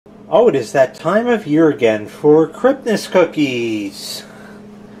Oh, it is that time of year again for Christmas cookies.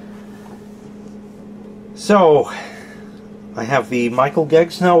 So, I have the Michael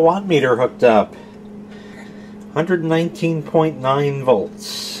Gegsnell watt meter hooked up. 119.9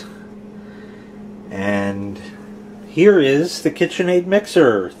 volts. And here is the KitchenAid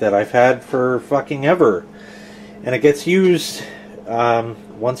mixer that I've had for fucking ever. And it gets used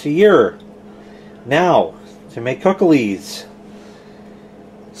once a year now to make cookies.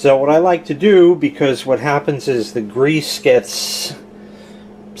 So what I like to do, because what happens is the grease gets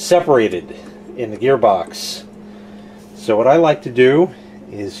separated in the gearbox. So what I like to do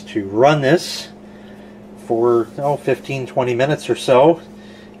is to run this for 15-20 minutes or so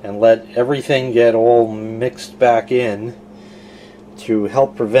and let everything get all mixed back in to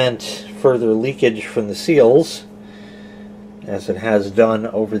help prevent further leakage from the seals, as it has done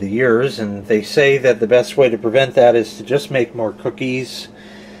over the years. And they say that the best way to prevent that is to just make more cookies.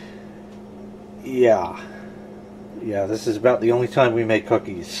 Yeah, this is about the only time we make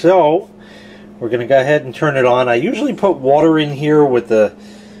cookies. So we're going to go ahead and turn it on. I usually put water in here with the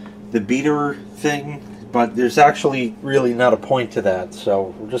beater thing, but there's actually really not a point to that.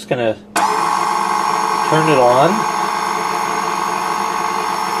 So we're just going to turn it on.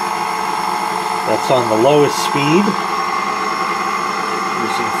 That's on the lowest speed,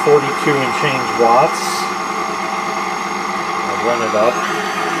 using 42 and change watts. I'll run it up.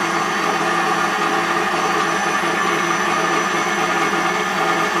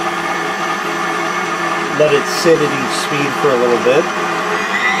 Let it sit at each speed for a little bit.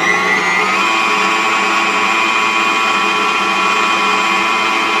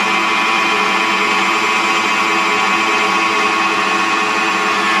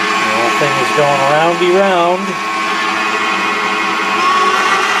 The whole thing is going roundy-round.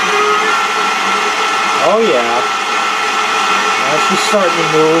 Oh yeah. Now she's starting to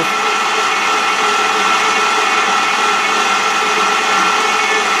move.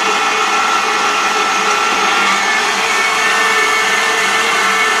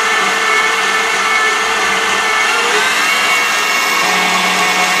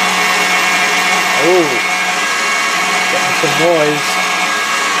 Ooh, getting some noise.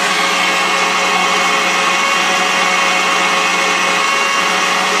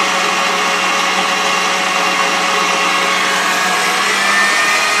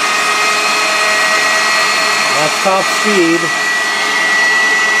 That's top speed.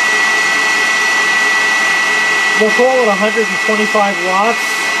 We'll call it 125 watts,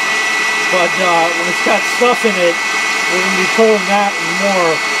 but when it's got stuff in it, we're going to be pulling that and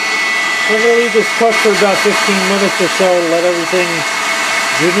more. We're going to leave this cook for about 15 minutes or so to let everything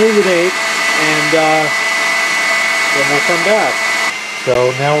rejuvenate, and then we'll come back.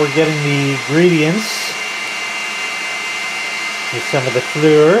 So now we're getting the ingredients. Here's some of the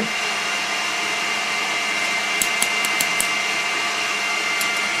flour.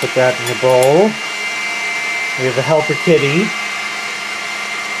 Put that in the bowl. We have a helper kitty.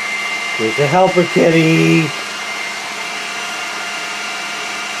 Here's a helper kitty.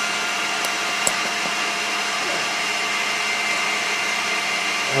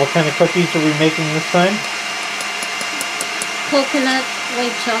 What kind of cookies are we making this time? Coconut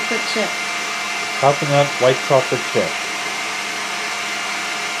white chocolate chip. Coconut white chocolate chip.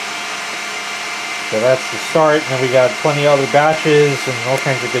 So that's the start, and then we got plenty of other batches and all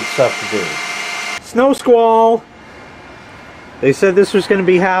kinds of good stuff to do. Snow squall! They said this was going to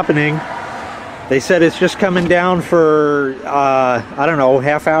be happening. They said it's just coming down for, I don't know,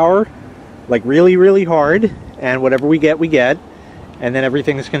 half hour. Like really, really hard. And whatever we get, we get. And then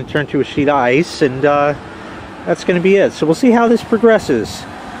everything is going to turn to a sheet of ice, and that's going to be it. So we'll see how this progresses.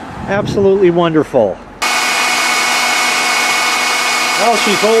 Absolutely wonderful. Well,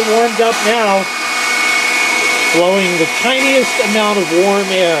 she's all warmed up now, blowing the tiniest amount of warm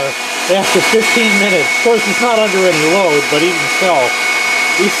air after 15 minutes. Of course, it's not under any load, but even so,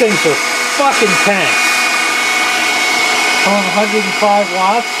 these things are fucking tanks. On 105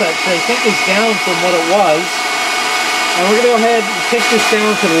 watts, that I think is down from what it was. And we're going to go ahead and take this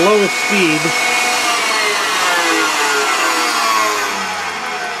down to the lowest speed.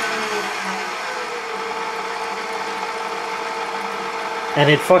 And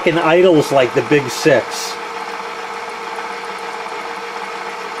it fucking idles like the Big Six.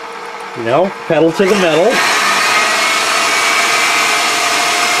 You know, pedal to the metal.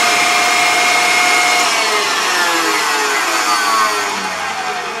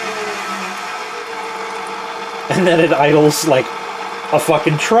 And then it idles like a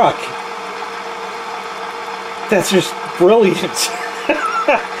fucking truck. That's just brilliant.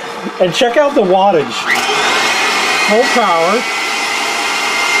 And check out the wattage. Full power.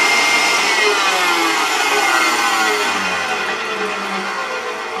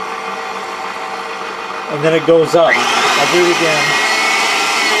 and then it goes up. I'll do it again.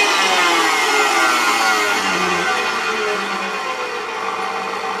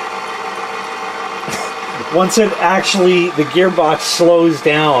 Once it actually, the gearbox slows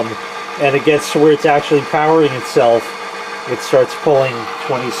down and it gets to where it's actually powering itself, it starts pulling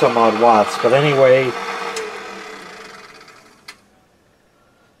 20 some odd watts. But anyway,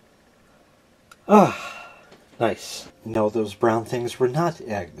 nice. No, those brown things were not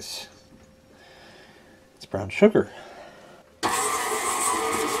eggs. It's brown sugar.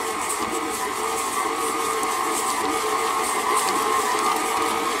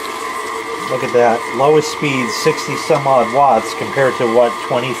 Look at that. Lowest speed, 60 some odd watts compared to what,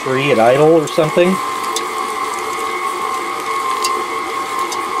 23 at idle or something?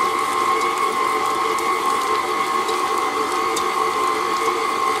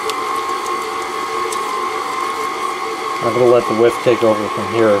 I'm going to let the whiff take over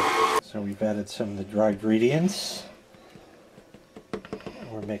from here. So we've added some of the dry ingredients.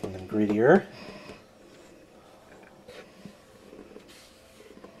 We're making them grittier.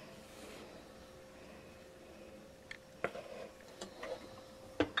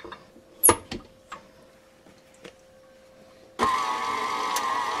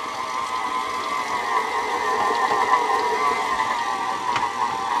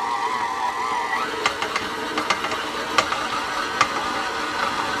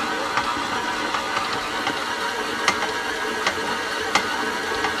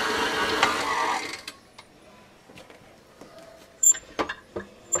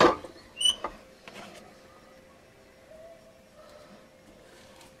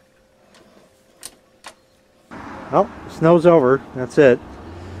 Well, snow's over. That's it.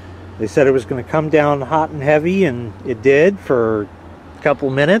 They said it was going to come down hot and heavy, and it did for a couple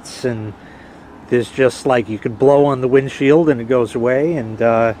minutes, and there's just like you could blow on the windshield and it goes away, and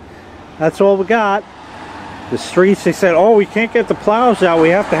that's all we got. The streets, they said, oh, we can't get the plows out. We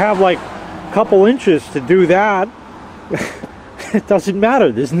have to have like a couple inches to do that. It doesn't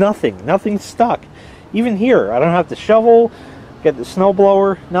matter. There's nothing. Nothing's stuck. Even here, I don't have to shovel, get the snow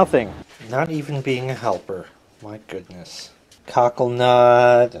blower, nothing. Not even being a helper. My goodness. Cockle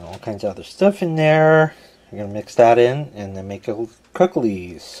nut and all kinds of other stuff in there. We're going to mix that in and then make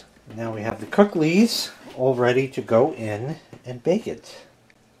cooklies. Now we have the cooklies all ready to go in and bake it.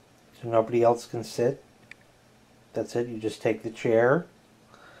 So nobody else can sit. That's it. You just take the chair.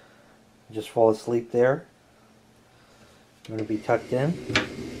 Just fall asleep there. You're going to be tucked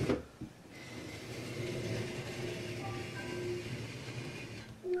in.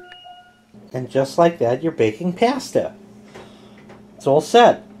 And just like that, you're baking pasta. It's all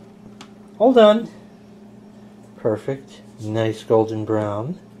set. All done. Perfect. Nice golden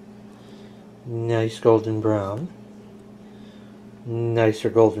brown. Nice golden brown. Nicer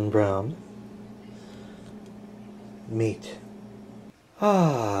golden brown. Meat.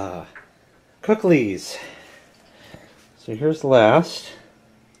 Ah. Cooklies. So here's the last.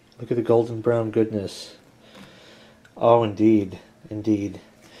 Look at the golden brown goodness. Oh, indeed. Indeed.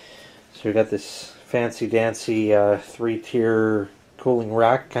 So we got this fancy-dancy 3-tier cooling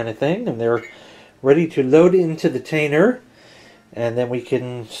rack kind of thing, and they're ready to load into the tainer, and then we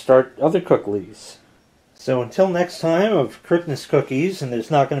can start other cooklies. So until next time of Christmas cookies, and there's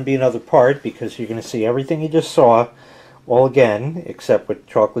not going to be another part because you're going to see everything you just saw all again, except with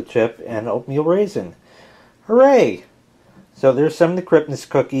chocolate chip and oatmeal raisin. Hooray! So there's some of the Christmas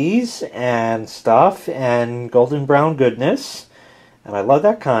cookies and stuff, and golden brown goodness, and I love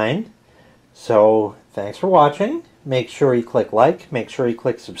that kind. So, thanks for watching. Make sure you click like, make sure you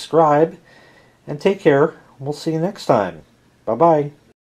click subscribe, and take care. We'll see you next time. Bye-bye.